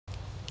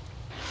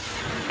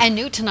And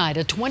new tonight,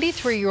 a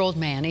 23-year-old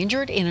man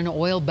injured in an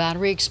oil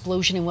battery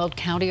explosion in Weld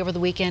County over the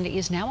weekend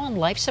is now on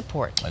life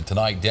support. And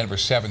tonight, Denver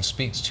 7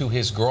 speaks to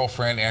his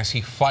girlfriend as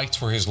he fights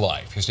for his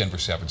life. Here's Denver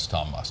 7's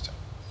Tom Mustin.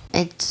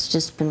 It's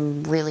just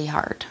been really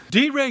hard.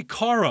 D-Ray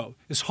Caro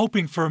is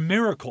hoping for a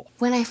miracle.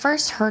 When I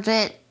first heard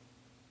it,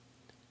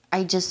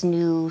 I just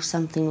knew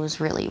something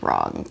was really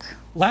wrong.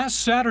 Last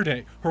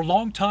Saturday, her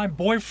longtime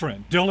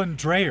boyfriend, Dylan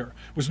Dreyer,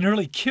 was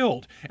nearly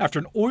killed after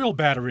an oil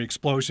battery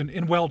explosion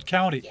in Weld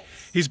County.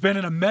 He's been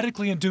in a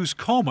medically induced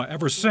coma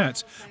ever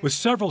since, with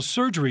several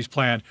surgeries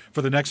planned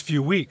for the next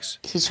few weeks.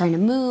 He's trying to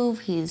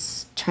move,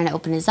 he's trying to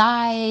open his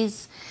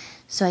eyes,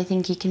 so I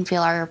think he can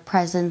feel our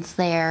presence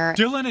there.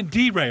 Dylan and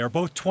D-Ray are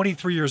both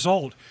 23 years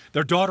old.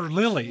 Their daughter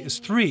Lily is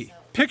 3.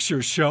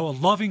 Pictures show a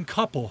loving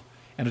couple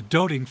and a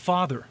doting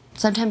father.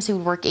 Sometimes he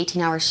would work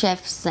 18-hour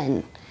shifts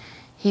and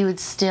he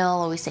would still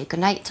always say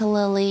goodnight to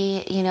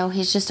Lily. You know,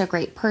 he's just a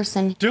great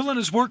person. Dylan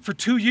has worked for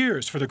 2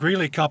 years for the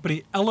Greeley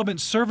company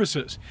Element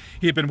Services.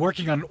 He had been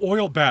working on an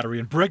oil battery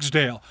in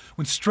Briggsdale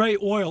when stray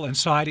oil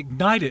inside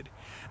ignited.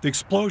 The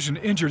explosion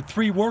injured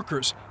 3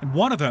 workers, and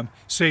one of them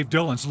saved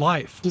Dylan's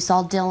life. He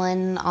saw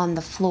Dylan on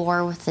the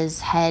floor with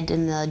his head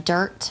in the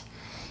dirt,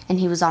 and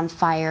he was on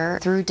fire.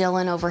 Threw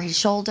Dylan over his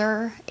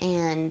shoulder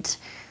and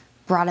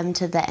brought him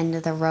to the end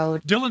of the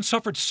road. Dylan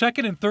suffered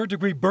 2nd and 3rd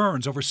degree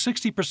burns over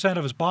 60%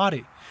 of his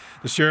body.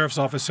 The sheriff's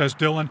office says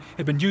Dylan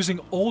had been using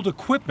old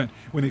equipment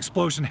when the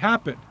explosion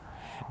happened.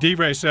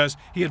 D-Ray says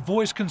he had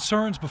voiced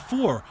concerns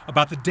before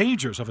about the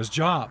dangers of his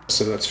job.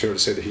 So that's fair to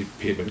say that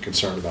he had been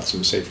concerned about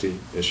some safety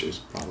issues,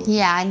 probably.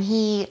 Yeah, and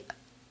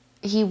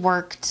he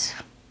worked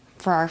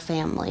for our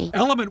family.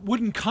 Element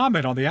wouldn't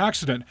comment on the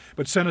accident,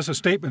 but sent us a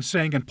statement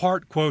saying in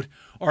part, quote,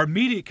 "Our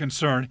immediate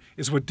concern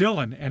is with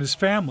Dylan and his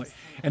family."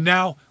 And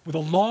now, with a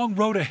long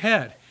road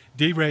ahead,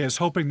 D-Ray is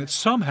hoping that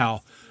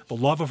somehow the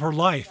love of her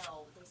life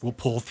will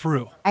pull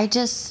through. I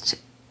just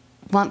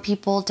want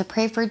people to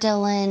pray for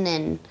Dylan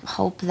and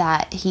hope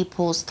that he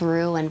pulls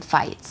through and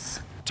fights.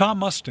 Tom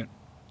Mustin,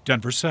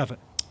 Denver 7.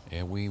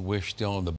 And we wish Dylan the